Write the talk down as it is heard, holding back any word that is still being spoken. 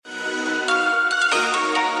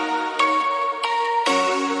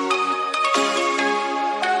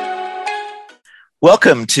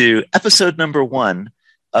Welcome to episode number 1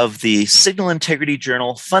 of the Signal Integrity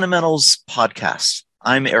Journal Fundamentals podcast.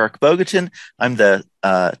 I'm Eric Bogatin. I'm the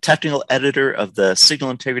technical editor of the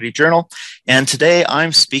Signal Integrity Journal. And today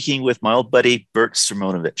I'm speaking with my old buddy, Bert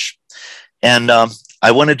Simonovich. And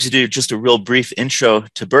I wanted to do just a real brief intro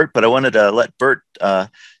to Bert, but I wanted to let Bert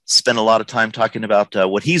spend a lot of time talking about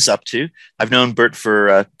what he's up to. I've known Bert for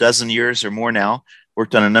a dozen years or more now,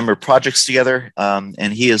 worked on a number of projects together,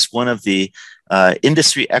 and he is one of the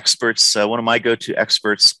industry experts, one of my go-to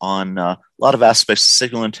experts on a lot of aspects of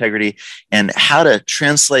signal integrity and how to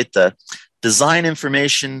translate the design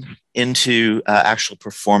information into actual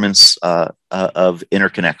performance of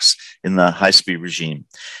interconnects in the high-speed regime.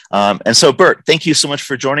 And so, Bert, thank you so much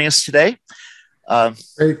for joining us today.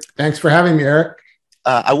 Great. Thanks for having me, Eric.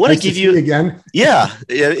 I want to give you again. Yeah,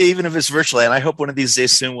 even if it's virtually, and I hope one of these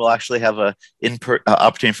days soon we'll actually have a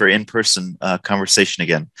opportunity for in-person conversation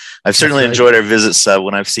again. I've certainly enjoyed our visits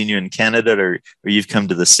when I've seen you in Canada or you've come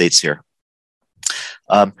to the States here.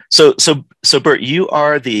 So Bert, you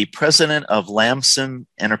are the president of Lamson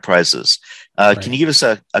Enterprises. Right. Can you give us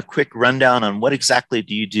a quick rundown on what exactly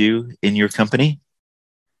do you do in your company?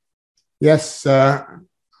 Yes,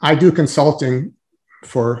 I do consulting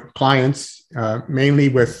for clients, mainly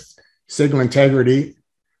with signal integrity,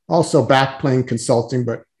 also backplane consulting,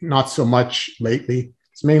 but not so much lately.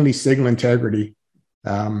 It's mainly signal integrity.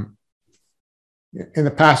 In the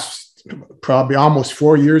past, probably almost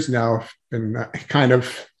 4 years now, I've been kind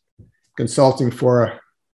of consulting for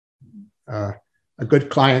a good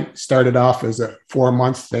client. Started off as a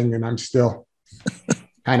 4-month thing, and I'm still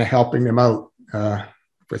kind of helping them out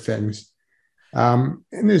for things. And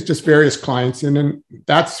there's just various clients, and then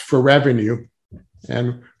that's for revenue.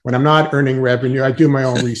 And when I'm not earning revenue, I do my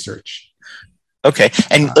own research. Okay,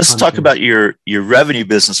 and let's talk about your revenue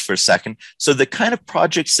business for a second. So the kind of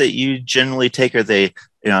projects that you generally take, are they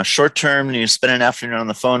short term and you spend an afternoon on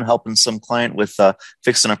the phone helping some client with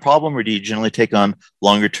fixing a problem, or do you generally take on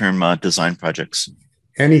longer term design projects?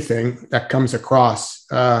 Anything that comes across.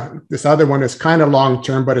 This other one is kind of long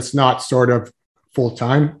term, but it's not sort of full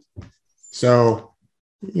time. So,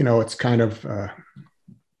 it's kind of,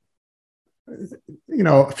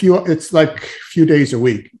 it's like a few days a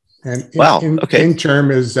week. And okay. In term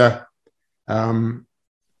is other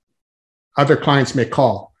clients may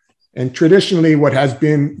call. And traditionally, what has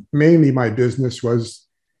been mainly my business was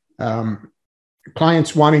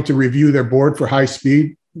clients wanting to review their board for high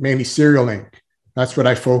speed, mainly serial link. That's what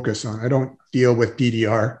I focus on. I don't deal with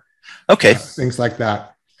DDR. Okay. Things like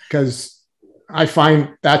that. Because I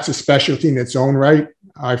find that's a specialty in its own right.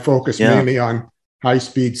 I focus mainly on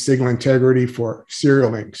high-speed signal integrity for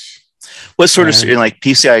serial links. What sort of like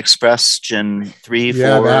PCI Express Gen 3, 4?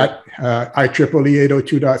 Yeah, that IEEE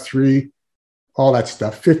 802.3, all that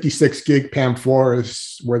stuff. 56 gig PAM4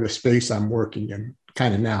 is where the space I'm working in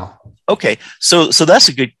kind of now. Okay, so that's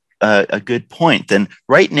a good point. Then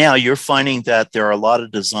right now you're finding that there are a lot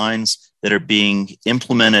of designs that are being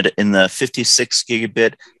implemented in the 56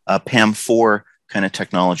 gigabit PAM4 kind of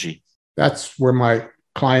technology. That's where my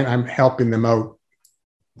client, I'm helping them out.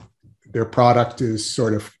 Their product is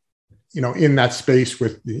sort of, in that space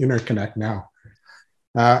with the interconnect now.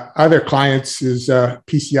 Other clients is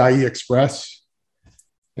PCIe Express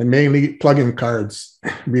and mainly plug-in cards,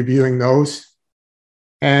 reviewing those.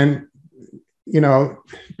 And,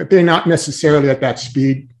 but they're not necessarily at that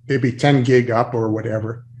speed. They'd be 10 gig up or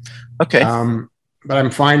whatever. Okay. But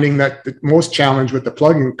I'm finding that the most challenge with the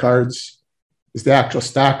plug-in cards is the actual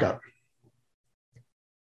stack up.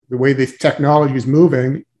 The way the technology is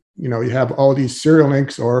moving, you have all these serial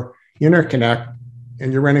links or interconnect,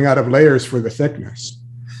 and you're running out of layers for the thickness.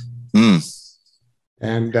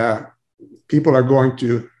 And people are going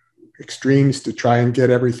to extremes to try and get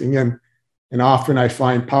everything in. And often I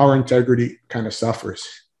find power integrity kind of suffers.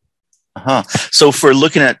 So if we're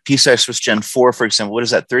looking at PCI Express Gen 4, for example, what is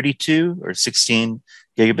that, 32 or 16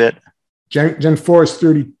 gigabit? Gen 4 is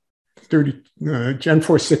 30 Gen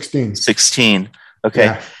 4 16. 16, okay.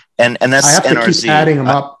 Yeah. And that's I have NRZ. To keep adding them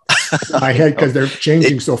up in my head because they're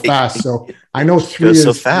changing so fast. So I know 3 goes is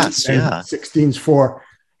so fast, and yeah. 16's 4.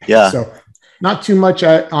 Yeah. So not too much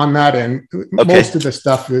on that end. Okay. Most of the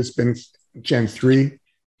stuff has been Gen 3.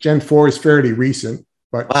 Gen 4 is fairly recent,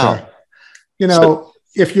 but wow.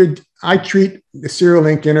 I treat the serial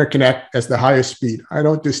link interconnect as the highest speed. I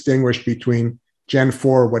don't distinguish between Gen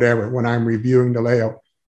 4 or whatever when I'm reviewing the layout.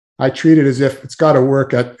 I treat it as if it's got to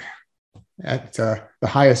work at the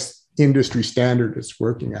highest industry standard it's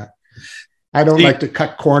working at. I don't like to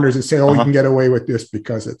cut corners and say, you can get away with this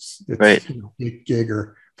because it's right. 8 gig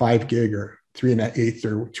or 5 gig or 3 1/8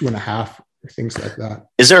 or 2.5. things like that.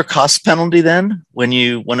 Is there a cost penalty then when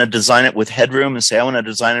you want to design it with headroom and say, I want to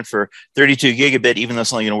design it for 32 gigabit, even though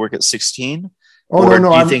it's only going to work at 16? Oh,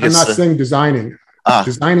 no, I'm not saying designing.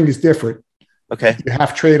 Designing is different. Okay. You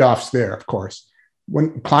have trade-offs there, of course.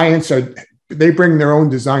 When clients they bring their own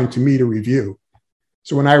design to me to review.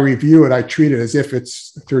 So when I review it, I treat it as if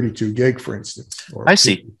it's 32 gig, for instance. Or I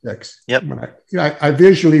see. 56. Yep. When I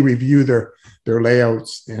visually review their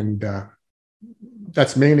layouts, and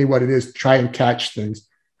that's mainly what it is, try and catch things.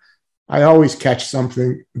 I always catch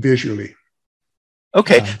something visually.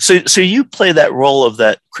 Okay. So you play that role of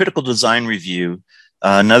that critical design review,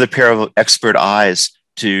 another pair of expert eyes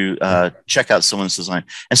to check out someone's design.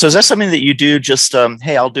 And so is that something that you do just,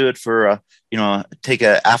 hey, I'll do it for, take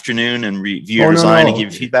an afternoon and review your design and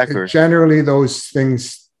give you feedback? Or generally those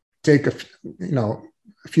things take a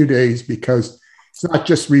few days, because it's not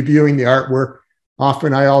just reviewing the artwork.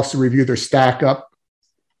 Often I also review their stack up,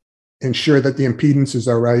 ensure that the impedances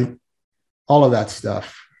are right, all of that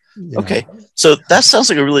stuff. Okay. So that sounds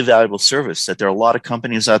like a really valuable service, that there are a lot of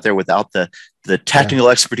companies out there without the technical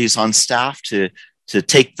expertise on staff to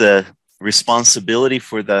take the responsibility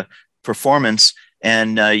for the performance.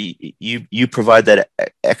 And you provide that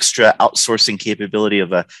extra outsourcing capability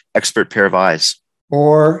of an expert pair of eyes.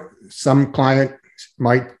 Or some client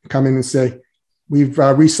might come in and say, we've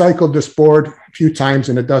recycled this board a few times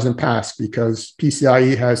and it doesn't pass because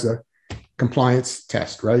PCIe has a compliance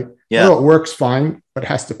test, right? Yeah. Well, it works fine, but it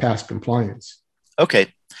has to pass compliance.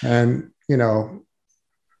 Okay. And,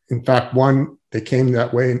 in fact, they came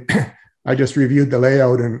that way, and I just reviewed the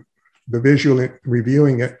layout and the visual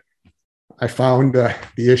reviewing it. I found the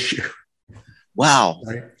issue. Wow.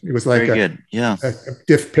 Right? It was like a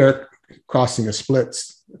diff pair crossing a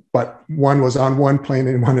splits, but one was on one plane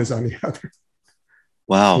and one is on the other.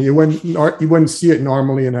 Wow. And you wouldn't see it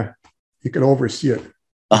normally you could oversee it.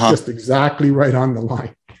 It's just exactly right on the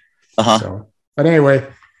line. So, but anyway,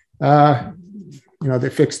 they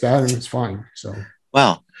fixed that and it's fine. So.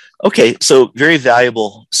 Wow. Okay. So very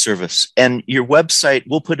valuable service. And your website,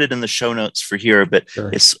 we'll put it in the show notes for here, but sure.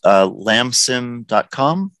 It's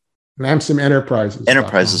lamsim.com. Lamsim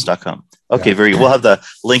Enterprises.com. Okay, very good. We'll have the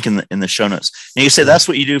link in the show notes. And you say that's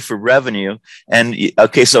what you do for revenue. And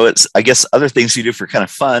okay, so it's, I guess, other things you do for kind of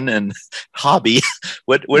fun and hobby.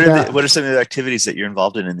 What are some of the activities that you're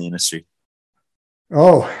involved in the industry?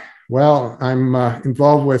 Oh, well, I'm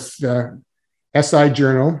involved with SI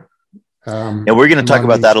Journal. And we're going to talk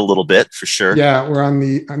about that a little bit for sure. Yeah, we're on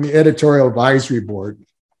the editorial advisory board.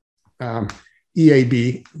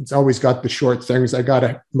 EAB. It's always got the short things. I got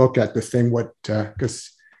to look at the thing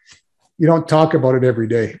because you don't talk about it every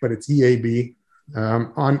day, but it's EAB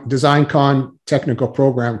on DesignCon Technical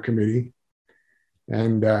Program Committee.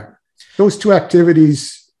 And those two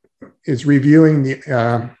activities is reviewing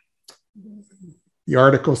the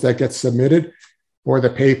articles that get submitted or the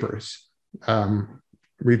papers.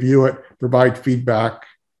 Review it, provide feedback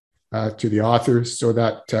to the authors so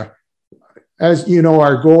that, as you know,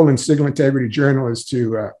 our goal in Signal Integrity Journal is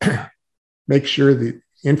to make sure the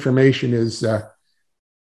information is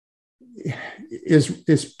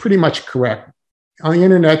pretty much correct. On the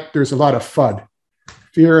internet, there's a lot of FUD,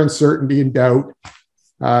 fear, uncertainty, and doubt,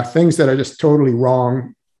 things that are just totally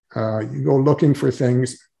wrong. You go looking for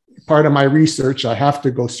things. Part of my research, I have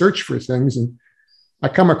to go search for things, and I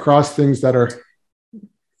come across things that are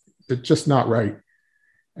just not right,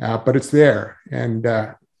 but it's there. And,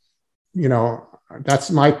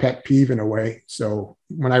 that's my pet peeve in a way. So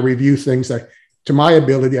when I review things, to my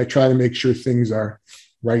ability, I try to make sure things are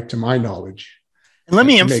right to my knowledge. And let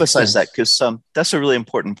me emphasize that, because that's a really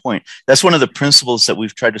important point. That's one of the principles that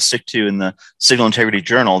we've tried to stick to in the Signal Integrity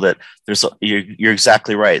Journal, that you're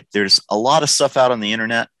exactly right. There's a lot of stuff out on the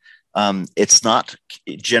internet. It's not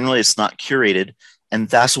curated. And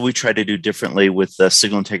that's what we try to do differently with the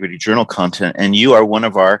Signal Integrity Journal content. And you are one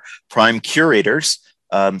of our prime curators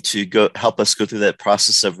to help us go through that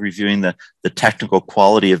process of reviewing the technical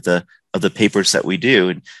quality of the papers that we do.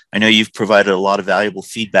 And I know you've provided a lot of valuable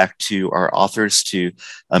feedback to our authors to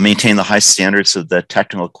maintain the high standards of the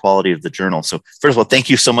technical quality of the journal. So first of all, thank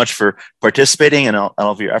you so much for participating and all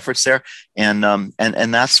of your efforts there. And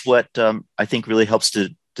that's what I think really helps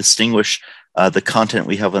to distinguish the content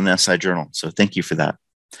we have on the SI Journal. So thank you for that.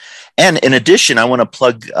 And in addition, I want to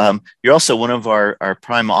plug, you're also one of our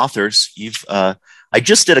prime authors. I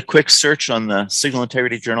just did a quick search on the Signal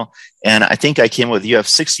Integrity Journal, and I think I came with, you have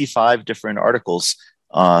 65 different articles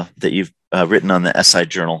that you've written on the SI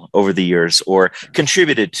Journal over the years, or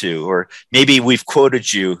contributed to, or maybe we've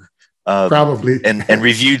quoted you probably and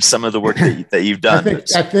reviewed some of the work that you've done.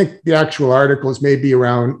 I think the actual articles may be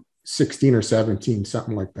around 16 or 17,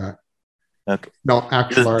 something like that. Okay. No,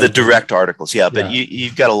 actual The articles. direct articles, yeah. But Yeah.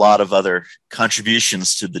 you've got a lot of other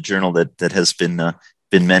contributions to the journal that has been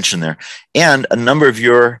mentioned there, and a number of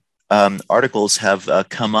your articles have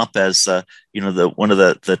come up as the one of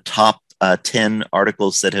the top 10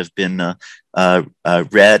 articles that have been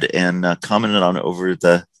read and commented on over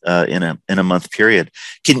the in a month period.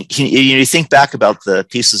 Can you think back about the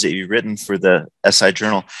pieces that you've written for the SI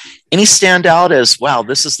Journal? Any stand out as, wow,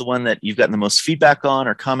 this is the one that you've gotten the most feedback on,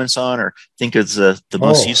 or comments on, or think is the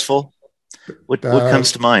most useful? What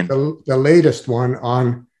comes to mind? The latest one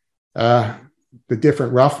on the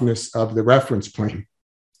different roughness of the reference plane.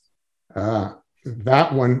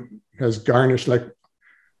 That one has garnished, like,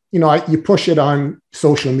 you push it on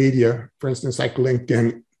social media, for instance, like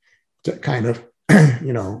LinkedIn, to kind of,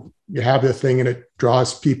 you have the thing and it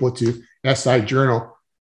draws people to SI Journal.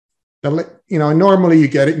 Normally you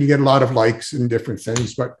get it and you get a lot of likes and different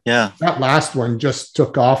things, but yeah, that last one just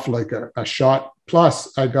took off like a shot.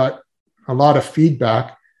 Plus, I got a lot of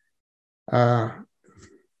feedback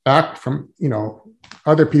back from,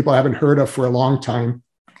 other people I haven't heard of for a long time,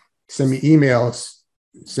 send me emails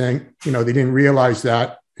saying, they didn't realize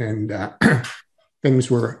that. And things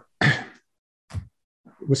it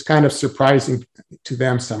was kind of surprising to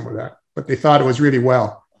them, some of that, but they thought it was really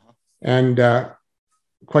well. And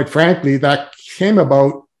quite frankly, that came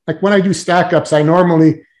about, like when I do stack ups, I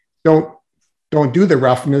normally don't do the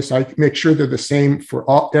roughness. I make sure they're the same for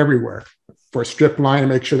everywhere. For a strip line, I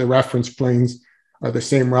make sure the reference planes are the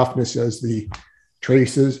same roughness as the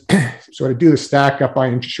traces. So to do the stack up, I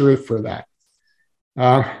ensure for that.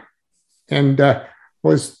 And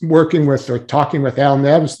was working with or talking with Al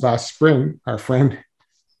Neves last spring, our friend,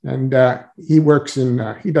 and he works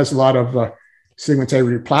he does a lot of signal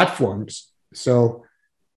integrity platforms. So,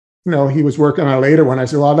 he was working on a later one. I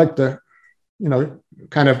said, well, I'd like to,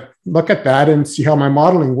 kind of look at that and see how my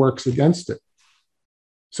modeling works against it.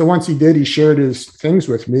 So once he did, he shared his things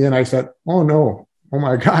with me, and I said, oh no, oh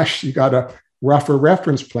my gosh, you got a rougher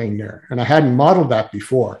reference plane there. And I hadn't modeled that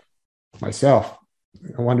before myself.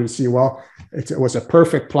 I wanted to see, well, it was a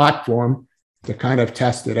perfect platform to kind of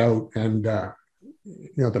test it out. And,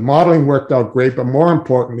 the modeling worked out great, but more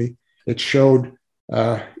importantly, it showed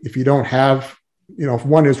if you don't have, if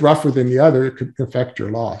one is rougher than the other, it could affect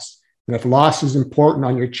your loss. And if loss is important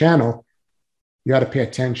on your channel, you got to pay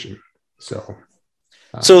attention. So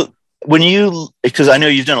because I know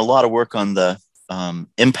you've done a lot of work on the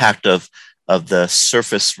impact of the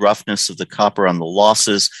surface roughness of the copper on the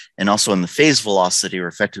losses, and also on the phase velocity or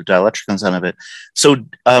effective dielectric content of it. So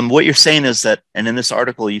what you're saying is that, and in this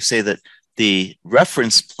article, you say that the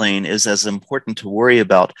reference plane is as important to worry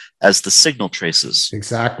about as the signal traces.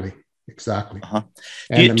 Exactly. Uh-huh.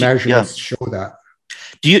 And the measurements show that.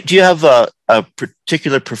 Do you have a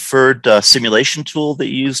particular preferred simulation tool that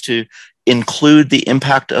you use to include the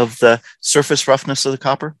impact of the surface roughness of the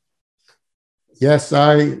copper? Yes,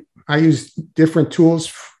 I use different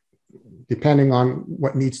tools depending on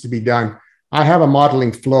what needs to be done. I have a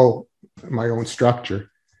modeling flow, my own structure.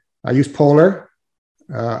 I use Polar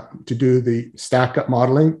to do the stack up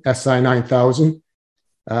modeling, SI 9000.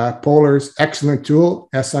 Polar's excellent tool.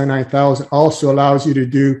 SI 9000 also allows you to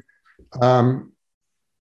do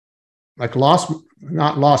like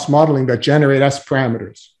not loss modeling, but generate S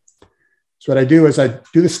parameters. So what I do is I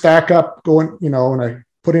do the stack up, and I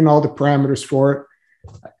put in all the parameters for it.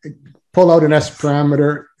 I pull out an S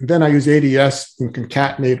parameter, and then I use ADS and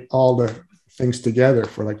concatenate all the things together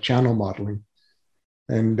for like channel modeling.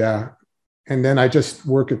 And then I just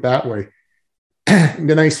work it that way.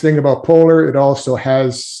 The nice thing about Polar, it also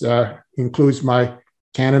includes my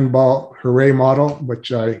Cannonball Hooray model,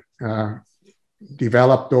 which I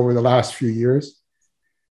developed over the last few years.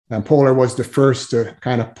 And Polar was the first to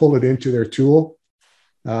kind of pull it into their tool,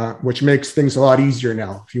 which makes things a lot easier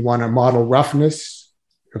now. If you want to model roughness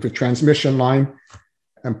of a transmission line,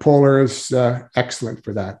 and Polar is excellent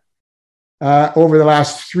for that. Over the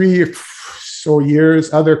last 3 or so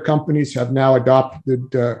years, other companies have now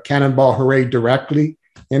adopted Cannonball Hooray directly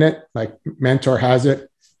in it, like Mentor has it.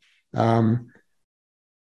 So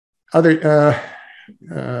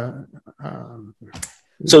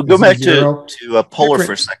go back to Polar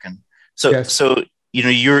for a second. So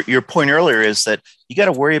your point earlier is that you got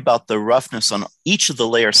to worry about the roughness on each of the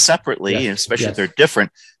layers separately, especially if they're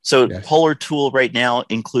different. So Polar tool right now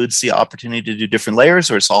includes the opportunity to do different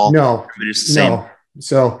layers, or it's all the same? No.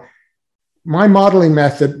 So my modeling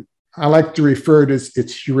method, I like to refer to as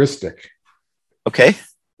it's heuristic. Okay.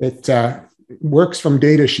 It works from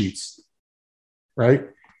data sheets, right?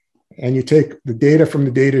 And you take the data from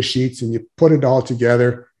the data sheets and you put it all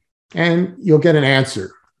together and you'll get an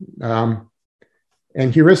answer. And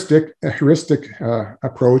a heuristic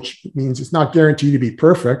approach means it's not guaranteed to be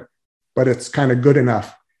perfect, but it's kind of good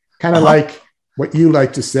enough. Kind of like what you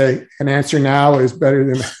like to say, an answer now is better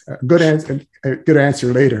than a good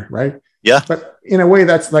answer later, right? Yeah. But in a way,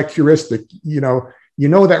 that's like heuristic. You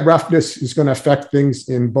know that roughness is going to affect things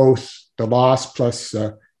in both the loss plus,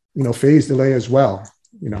 phase delay as well.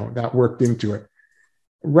 That worked into it.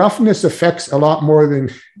 Roughness affects a lot more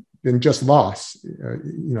than just loss.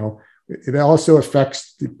 It also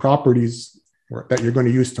affects the properties that you're going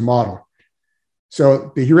to use to model.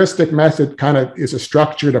 So the heuristic method kind of is a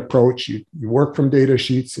structured approach. You work from data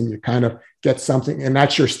sheets and you kind of get something, and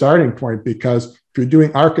that's your starting point, because if you're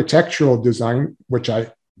doing architectural design, which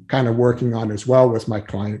I kind of working on as well with my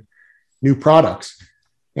client, new products,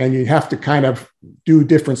 and you have to kind of do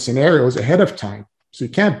different scenarios ahead of time. So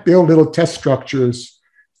you can't build little test structures,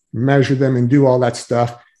 measure them and do all that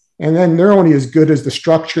stuff. And then they're only as good as the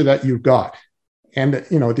structure that you've got and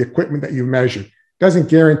the equipment that you measured. Doesn't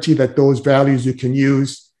guarantee that those values you can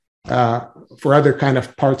use for other kind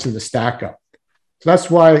of parts in the stack up. So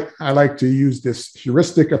that's why I like to use this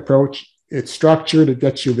heuristic approach. It's structured, it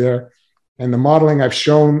gets you there. And the modeling I've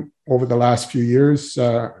shown over the last few years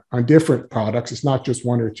on different products, it's not just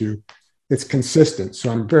one or two, it's consistent.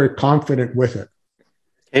 So I'm very confident with it.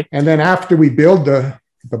 Okay. And then after we build the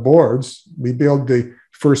boards, we build the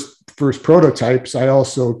first prototypes, I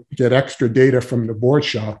also get extra data from the board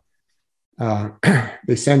shop.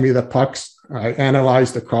 They send me the pucks. I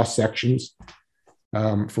analyze the cross sections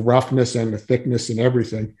for roughness and the thickness and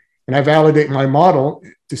everything. And I validate my model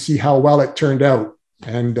to see how well it turned out.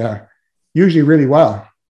 And usually really well.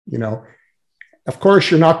 Of course,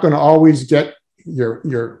 you're not going to always get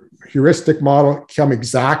your heuristic model come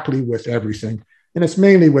exactly with everything. And it's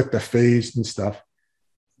mainly with the phase and stuff.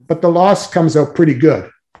 But the loss comes out pretty good,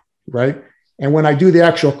 right? And when I do the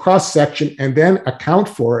actual cross section and then account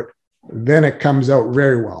for it, then it comes out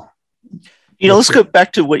very well. Let's go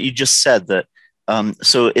back to what you just said, that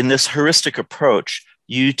so in this heuristic approach,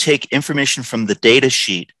 you take information from the data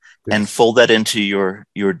sheet and fold that into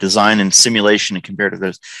your design and simulation and compare to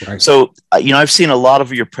those. Right. So, I've seen a lot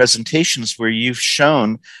of your presentations where you've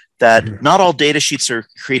shown that not all data sheets are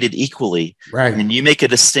created equally. Right. And you make a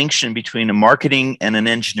distinction between a marketing and an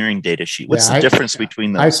engineering data sheet. What's the difference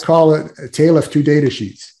between those? I call it a tale of two data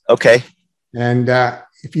sheets. Okay. And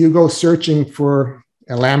if you go searching for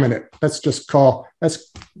a laminate, let's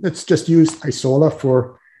just use Isola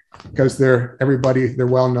because they're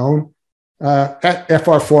well known. At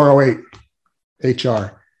FR408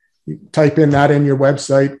 HR. You type in that in your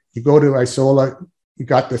website, you go to Isola, you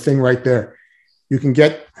got the thing right there. You can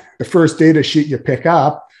get the first data sheet you pick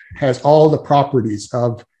up has all the properties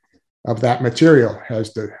of that material,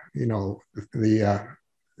 has the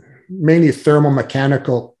mainly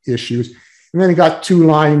thermomechanical issues. And then you got two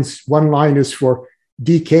lines. One line is for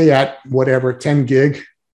decay at whatever, 10 gig,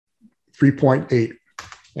 3.8.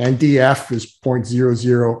 And DF is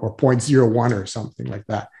 0.00 or 0.01 or something like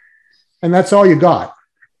that. And that's all you got.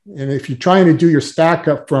 And if you're trying to do your stack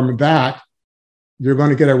up from that, you're going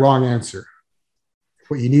to get a wrong answer.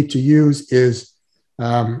 What you need to use is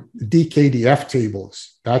DKDF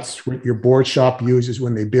tables. That's what your board shop uses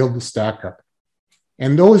when they build the stack up.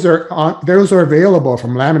 And those are available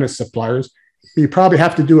from laminate suppliers. You probably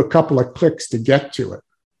have to do a couple of clicks to get to it.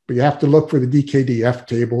 But you have to look for the DKDF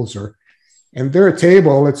tables and they're a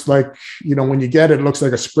table. It's like, when you get it, it looks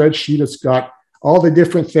like a spreadsheet. It's got all the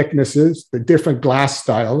different thicknesses, the different glass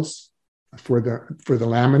styles for the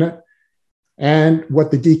laminate, and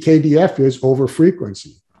what the DKDF is over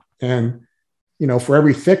frequency. And, for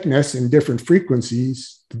every thickness and different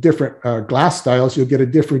frequencies, the different glass styles, you'll get a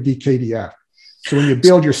different DKDF. So when you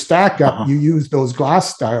build your stack up, you use those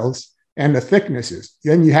glass styles and the thicknesses.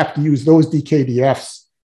 Then you have to use those DKDFs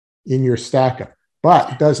in your stack up.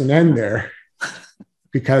 But it doesn't end there,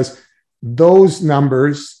 because those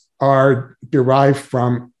numbers are derived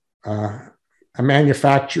from a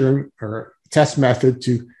manufacturing or test method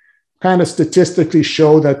to kind of statistically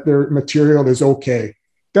show that their material is okay.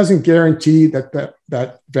 Doesn't guarantee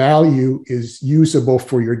that value is usable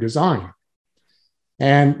for your design.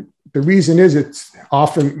 And the reason is it's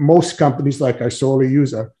often, most companies like Isola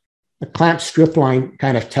use a clamp strip line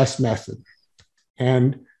kind of test method.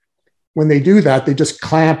 And when they do that, they just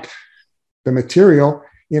clamp the material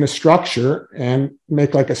in a structure and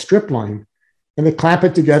make like a strip line. And they clamp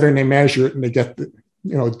it together and they measure it and they get the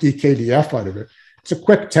DKDF out of it. It's a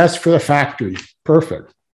quick test for the factory.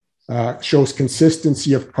 Perfect. Shows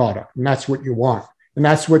consistency of product. And that's what you want. And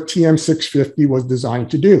that's what TM650 was designed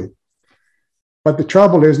to do. But the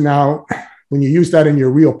trouble is now, when you use that in your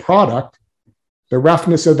real product, the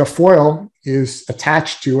roughness of the foil is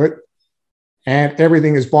attached to it, and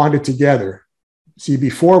everything is bonded together. See,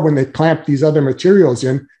 before, when they clamp these other materials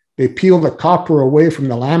in, they peel the copper away from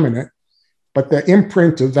the laminate, but the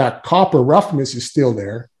imprint of that copper roughness is still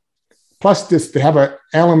there. Plus, they have an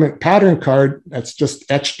element pattern card that's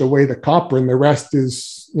just etched away the copper, and the rest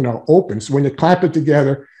is, open. So when you clamp it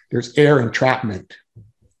together, there's air entrapment.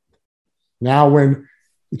 Now, when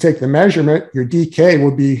you take the measurement, your DK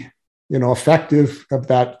will be, effective of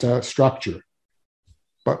that structure.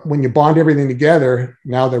 But when you bond everything together,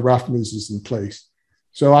 now the roughness is in place.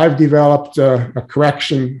 So I've developed a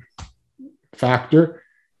correction factor,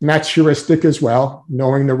 and that's heuristic as well,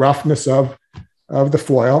 knowing the roughness of the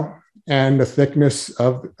foil and the thickness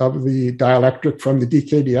of the dielectric from the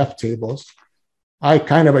DKDF tables. I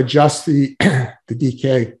kind of adjust the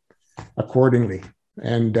DK accordingly.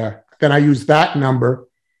 And then I use that number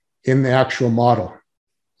in the actual model.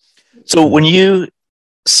 So when you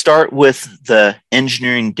start with the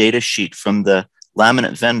engineering data sheet from the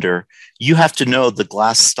laminate vendor, you have to know the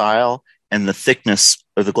glass style and the thickness,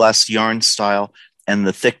 or the glass yarn style and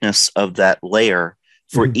the thickness of that layer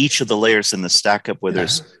for each of the layers in the stack up, whether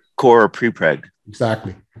it's core or pre-preg.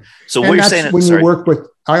 Exactly. So what you're saying, when you work with,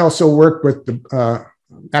 I also work with the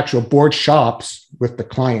actual board shops with the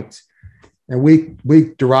clients, and we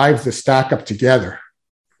derive the stack up together,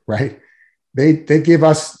 right? They give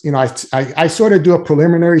us, I sort of do a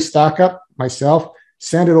preliminary stack up myself,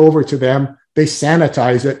 send it over to them. They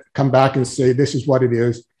sanitize it, come back and say, this is what it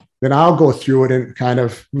is. Then I'll go through it and kind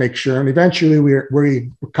of make sure. And eventually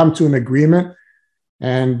we come to an agreement,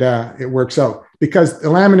 and it works out. Because the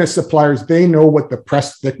laminate suppliers, they know what the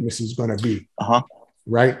press thickness is going to be,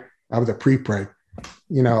 right, of the pre-preg.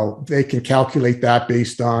 They can calculate that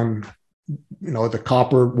based on, the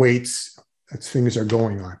copper weights that things are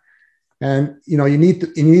going on. And, you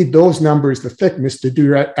need those numbers, the thickness, to do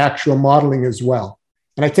your actual modeling as well.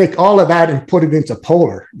 And I take all of that and put it into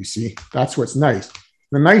Polar, you see. That's what's nice.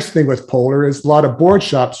 The nice thing with Polar is a lot of board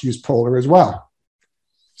shops use Polar as well.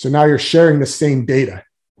 So now you're sharing the same data.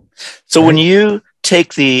 So when you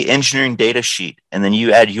take the engineering data sheet and then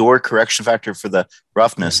you add your correction factor for the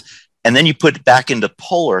roughness, and then you put it back into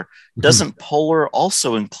Polar, doesn't Polar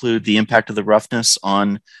also include the impact of the roughness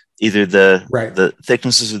on either the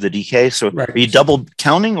thicknesses of the DK? So are you double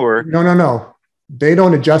counting, or? No. They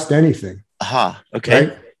don't adjust anything. Okay.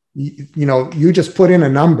 Right? You just put in a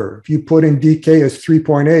number. If you put in DK as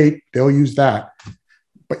 3.8, they'll use that.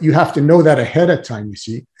 But you have to know that ahead of time, you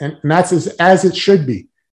see. And that's as it should be.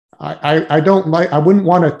 I wouldn't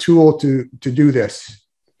want a tool to do this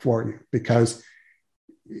for you, because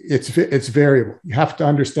it's variable. You have to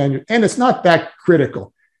understand it. And it's not that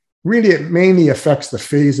critical. Really, it mainly affects the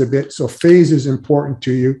phase a bit. So phase is important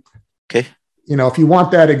to you. Okay. If you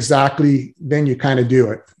want that exactly, then you kind of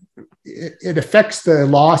do it. It affects the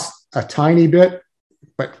loss a tiny bit,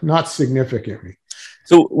 but not significantly.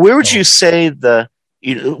 So where would you say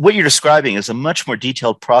what you're describing is a much more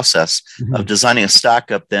detailed process of designing a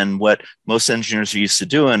stack up than what most engineers are used to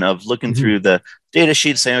doing, of looking through the data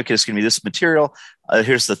sheet, saying, okay, it's going to be this material.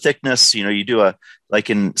 Here's the thickness. You do like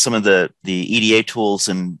in some of the EDA tools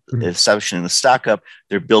and establishing the stack up,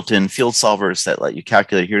 they're built-in field solvers that let you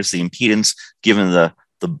calculate, here's the impedance given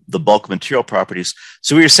the bulk material properties.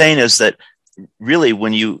 So what you're saying is that really,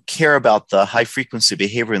 when you care about the high frequency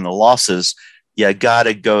behavior and the losses, you got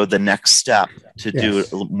to go the next step to do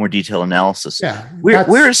a more detailed analysis. Yeah.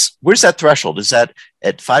 Where's that threshold? Is that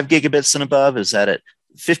at 5 gigabits and above? Is that at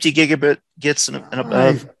 50 gigabits and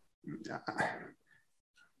above?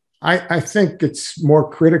 I think it's more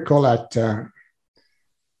critical at, the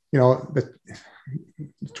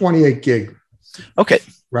 28 gig. Okay.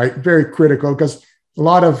 Right. Very critical, because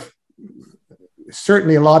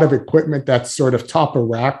certainly a lot of equipment that's sort of top of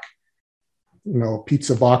rack,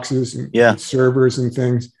 pizza boxes and servers and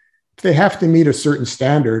things, if they have to meet a certain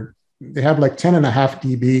standard, they have like 10.5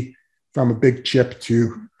 dB from a big chip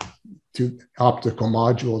to optical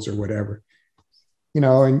modules or whatever,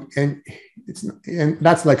 and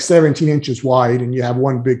that's like 17 inches wide, and you have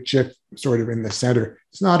one big chip sort of in the center.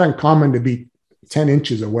 It's not uncommon to be 10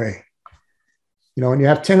 inches away, and you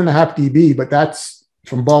have 10.5 dB, but that's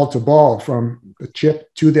from ball to ball, from the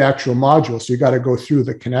chip to the actual module. So you got to go through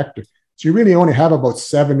the connector. So you really only have about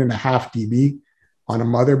 7.5 dB on a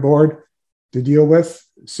motherboard to deal with.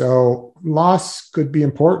 So loss could be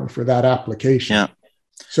important for that application. Yeah.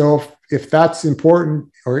 So if that's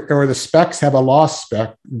important, or the specs have a loss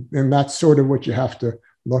spec, then that's sort of what you have to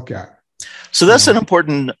look at. So that's an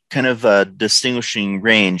important kind of distinguishing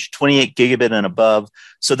range, 28 gigabit and above.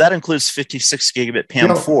 So that includes 56 gigabit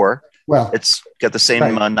PAM4. Well, it's got the same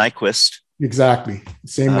Nyquist. Exactly.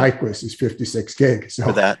 Same Nyquist is 56 gig. So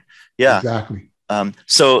for that. Yeah. Exactly.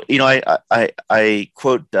 So, I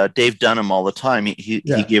quote Dave Dunham all the time. He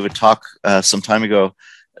gave a talk some time ago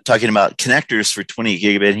talking about connectors for 28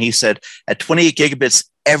 gigabit. And he said at 28 gigabits,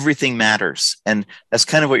 everything matters. And that's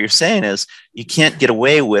kind of what you're saying is you can't get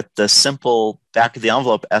away with the simple back of the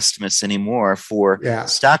envelope estimates anymore for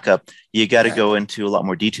stack up. You got to go into a lot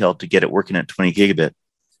more detail to get it working at 20 gigabit.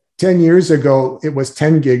 10 years ago, it was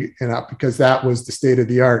 10 gig and up because that was the state of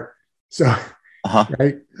the art. So,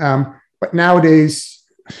 right. But nowadays,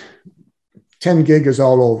 10 gig is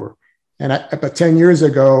all over. But 10 years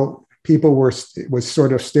ago, it was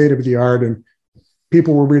sort of state of the art and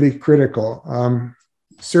people were really critical.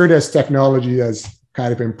 SerDes technology has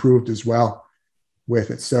kind of improved as well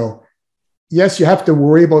with it. So yes, you have to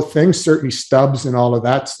worry about things, certainly stubs and all of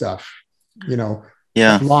that stuff,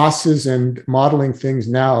 losses and modeling things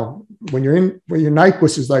now. When your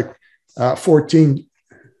Nyquist is like 14,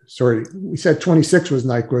 sorry, we said 26 was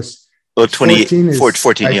Nyquist. Oh, 14 is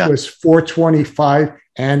 14, Nyquist 425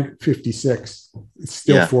 and 56. It's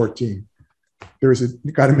still 14. You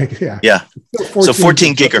got to make it, So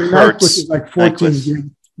 14 gigahertz. Nyquist is like 14 gig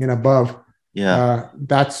and above. Yeah.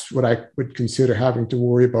 That's what I would consider having to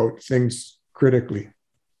worry about things critically.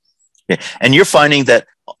 Yeah. And you're finding that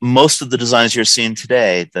most of the designs you're seeing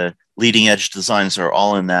today, the leading edge designs are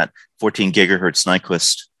all in that 14 gigahertz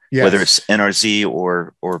Nyquist, whether it's NRZ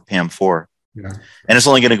or PAM4. Yeah. And it's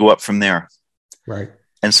only going to go up from there. Right.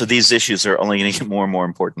 And so these issues are only going to get more and more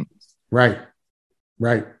important. Right.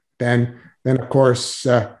 Then of course,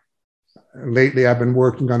 lately I've been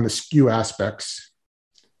working on the skew aspects.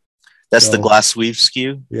 That's the glass weave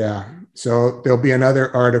skew? Yeah. So there'll be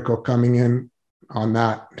another article coming in on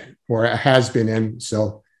that, or it has been in.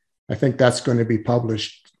 So I think that's going to be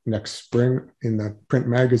published next spring in the print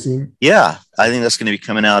magazine. Yeah. I think that's going to be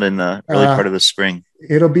coming out in the early part of the spring.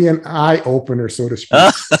 It'll be an eye opener, so to speak.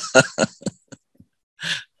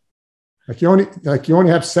 You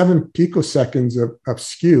only have 7 picoseconds of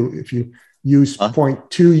skew if you use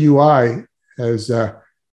 0.2 UI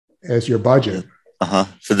as your budget.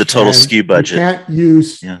 For the total skew budget. You can't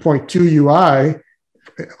use 0.2 UI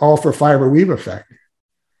all for fiber weave effect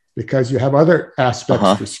because you have other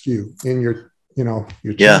aspects for skew in your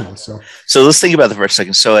channel. So let's think about that for a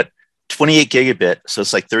second. So at 28 gigabit, so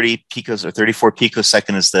it's like 30 picos or 34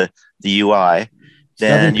 picosecond is the UI.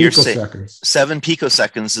 Then you're saying 7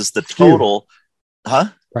 picoseconds is the total.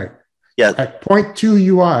 Right. Yeah. At 0.2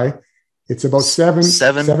 UI, it's about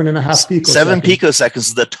 7.5 picoseconds. 7 picoseconds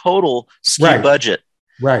is the total skew budget.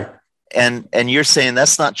 Right. And you're saying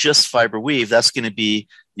that's not just fiber weave. That's going to be,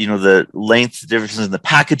 the length differences in the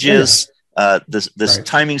packages, this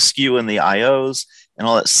timing skew in the IOs, and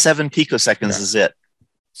all that. 7 picoseconds is it.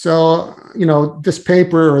 So, this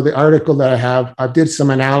paper or the article that I did some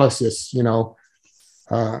analysis,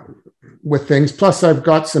 with things. Plus, I've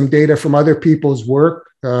got some data from other people's work.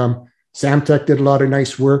 Samtech did a lot of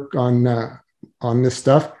nice work on this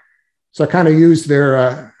stuff. So I kind of used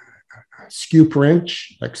their skew per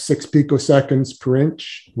inch, like 6 picoseconds per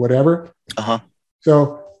inch, whatever.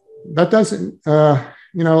 So that doesn't,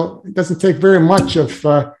 it doesn't take very much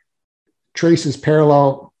of traces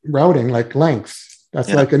parallel routing, like lengths.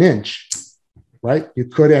 That's like an inch, right? You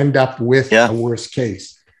could end up with a worst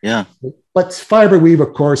case. Yeah. But fiber weave,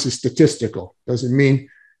 of course, is statistical. Doesn't mean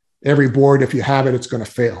every board, if you have it, it's going to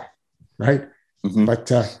fail, right? But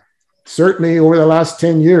certainly over the last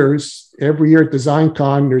 10 years, every year at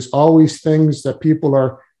DesignCon, there's always things that people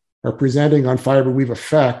are presenting on fiber weave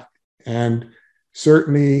effect. And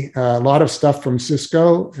certainly a lot of stuff from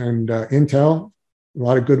Cisco and Intel, a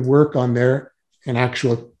lot of good work on there and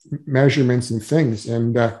actual measurements and things.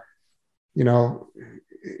 And,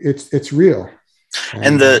 it's real.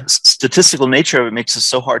 And the statistical nature of it makes it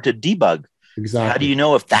so hard to debug. Exactly. How do you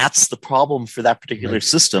know if that's the problem for that particular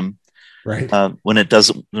system? Right. When it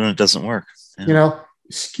doesn't work. Yeah.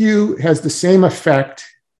 Skew has the same effect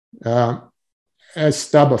as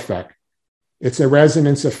stub effect. It's a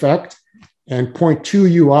resonance effect, and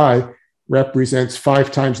 0.2 UI represents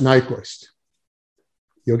 5 times Nyquist.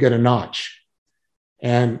 You'll get a notch.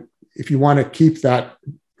 And if you want to keep that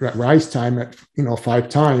rise time at 5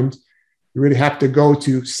 times, you really have to go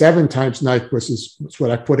to 7 times Nyquist is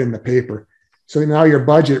what I put in the paper. So now your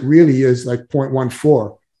budget really is like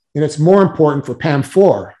 0.14. And it's more important for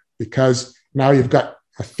PAM4 because now you've got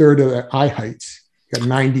a third of the eye heights, you got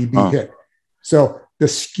 9 dB hit. So the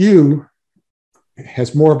skew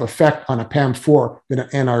has more of effect on a PAM4 than an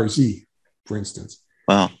NRZ, for instance.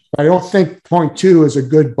 Wow. But I don't think 0.2 is a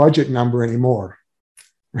good budget number anymore,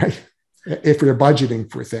 right? If you're budgeting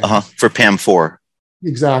for things. For PAM4.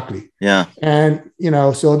 Exactly. Yeah. And,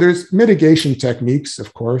 so there's mitigation techniques,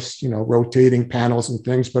 of course, rotating panels and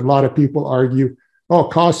things, but a lot of people argue, oh,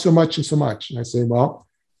 it costs so much and so much. And I say, well,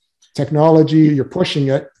 technology, you're pushing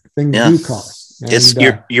it, things do cost. And, it's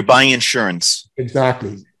you're buying insurance.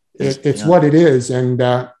 Exactly. It's what it is. And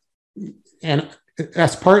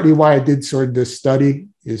that's partly why I did sort of this study,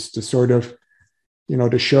 is to sort of,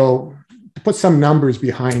 to put some numbers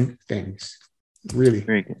behind things. Really.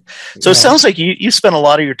 Very good. So it sounds like you spend a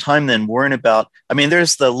lot of your time then worrying about,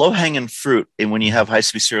 there's the low hanging fruit when you have high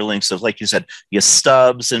speed serial links of, like you said, you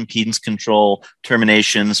stubs, impedance control,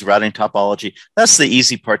 terminations, routing topology. That's the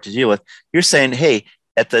easy part to deal with. You're saying, hey,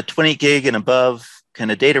 at the 20 gig and above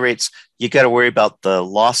kind of data rates, you got to worry about the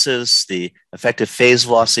losses, the effective phase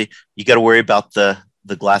velocity. You got to worry about the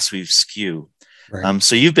glass weave skew. Right.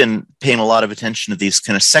 So you've been paying a lot of attention to these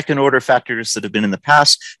kind of second order factors that have been in the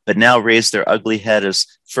past, but now raise their ugly head as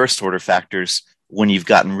first order factors when you've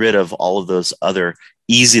gotten rid of all of those other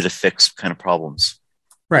easy to fix kind of problems.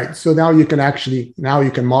 Right. So now you can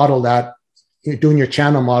model that. You're doing your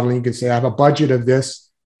channel modeling. You can say, I have a budget of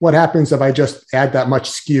this. What happens if I just add that much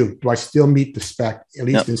skew? Do I still meet the spec, at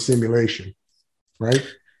least in simulation, right?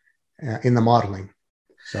 In the modeling.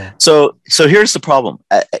 So here's the problem.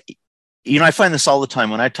 I find this all the time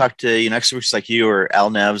when I talk to experts like you or Al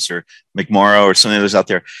Neves or McMorrow or some of those out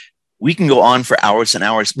there. We can go on for hours and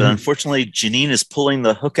hours, but unfortunately, Janine is pulling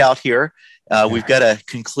the hook out here. We've got to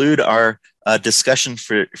conclude our discussion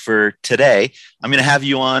for today. I'm going to have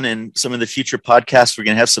you on in some of the future podcasts. We're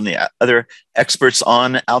going to have some of the other experts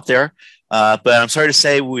on out there. But I'm sorry to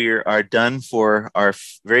say we are done for our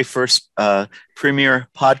very first premiere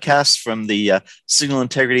podcast from the Signal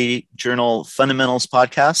Integrity Journal Fundamentals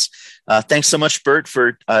podcast. Thanks so much, Bert,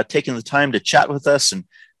 for taking the time to chat with us and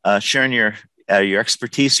sharing your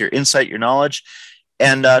expertise, your insight, your knowledge.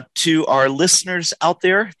 And to our listeners out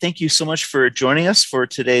there, thank you so much for joining us for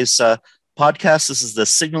today's podcast. This is the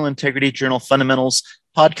Signal Integrity Journal Fundamentals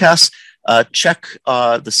podcast. Check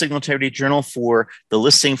the Signal Integrity Journal for the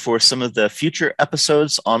listing for some of the future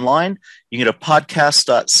episodes online. You can go to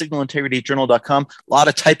podcast.signalintegrityjournal.com. A lot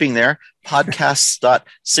of typing there.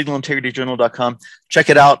 Podcasts.signalintegrityjournal.com. Check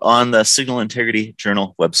it out on the Signal Integrity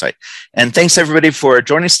Journal website. And thanks everybody for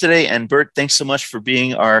joining us today. And Bert, thanks so much for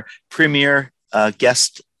being our premier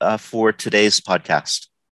guest for today's podcast.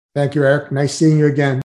 Thank you, Eric. Nice seeing you again.